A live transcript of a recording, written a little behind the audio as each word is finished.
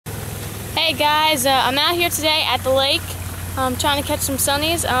Hey guys, I'm out here today at the lake trying to catch some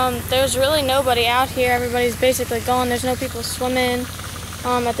sunnies. There's really nobody out here. Everybody's basically gone. There's no people swimming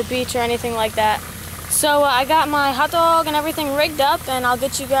at the beach or anything like that. So I got my hot dog and everything rigged up, and I'll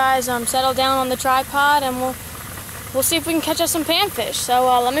get you guys settled down on the tripod, and we'll see if we can catch us some panfish.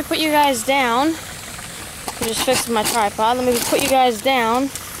 So let me put you guys down. I just fixed my tripod. Let me put you guys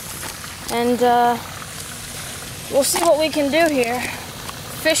down, and we'll see what we can do here,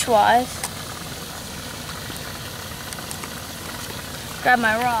 fish-wise. Grab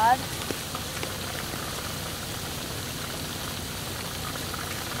my rod.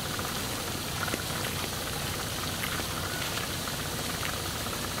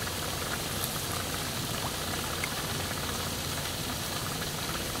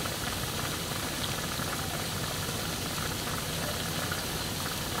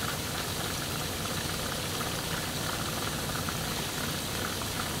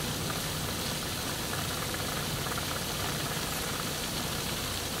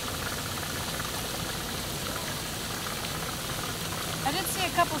 I did see a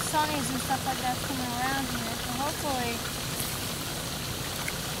couple sunnies and stuff like that coming around here, so hopefully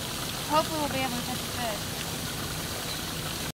we'll be able to catch a fish.